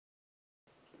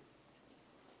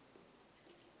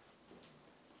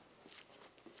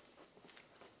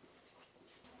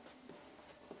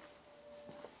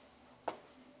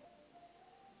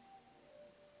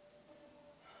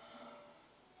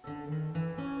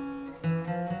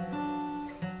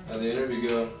How'd the interview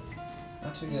go?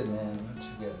 Not too good, man. Not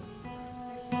too good.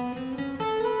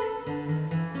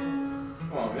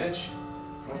 Come on, Mitch.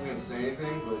 I wasn't gonna say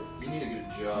anything, but you need to get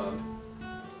a job.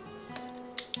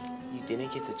 You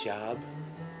didn't get the job?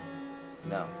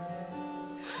 No.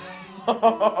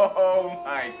 Oh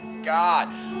my God!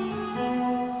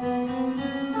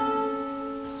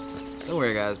 Don't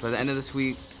worry, guys. By the end of this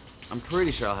week, I'm pretty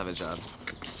sure I'll have a job.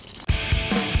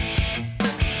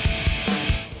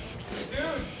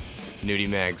 Dudes! Nudie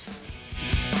Mags.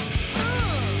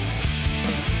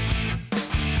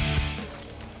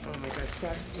 Oh my God,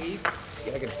 Travis tape.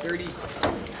 Yeah, like a dirty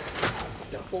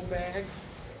duffel bag.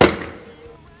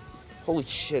 Holy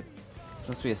shit. It's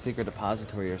supposed to be a secret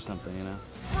depository or something, you know?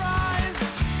 I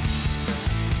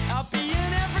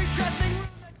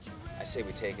say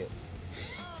we take it.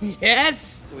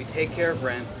 Yes! So we take care of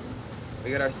rent,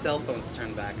 we get our cell phones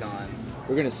turned back on.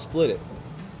 We're gonna split it.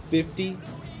 50,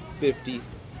 50,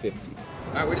 50.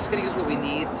 Alright, we're just gonna use what we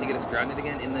need to get us grounded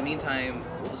again. In the meantime,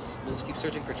 we'll just keep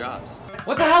searching for jobs.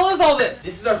 What the hell is all this?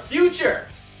 This is our future!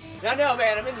 No,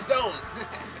 man, I'm in the zone.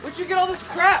 Where'd you get all this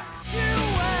crap?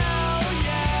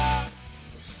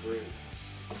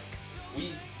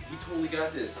 We totally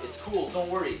got this. It's cool, don't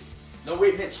worry. No,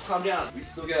 wait, Mitch, calm down. We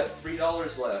still got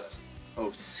 $3 left.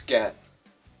 Oh, scat.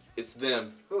 It's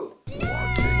them. Who?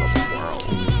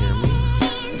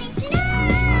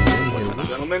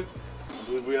 Gentlemen, I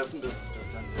believe we have some business to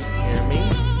attend to. Hear me?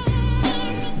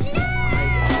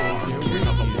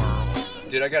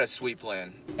 Dude, I got a sweet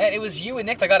plan. Hey, it was you and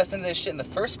Nick that got us into this shit in the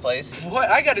first place. What?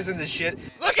 I got us in this shit.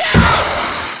 Look out!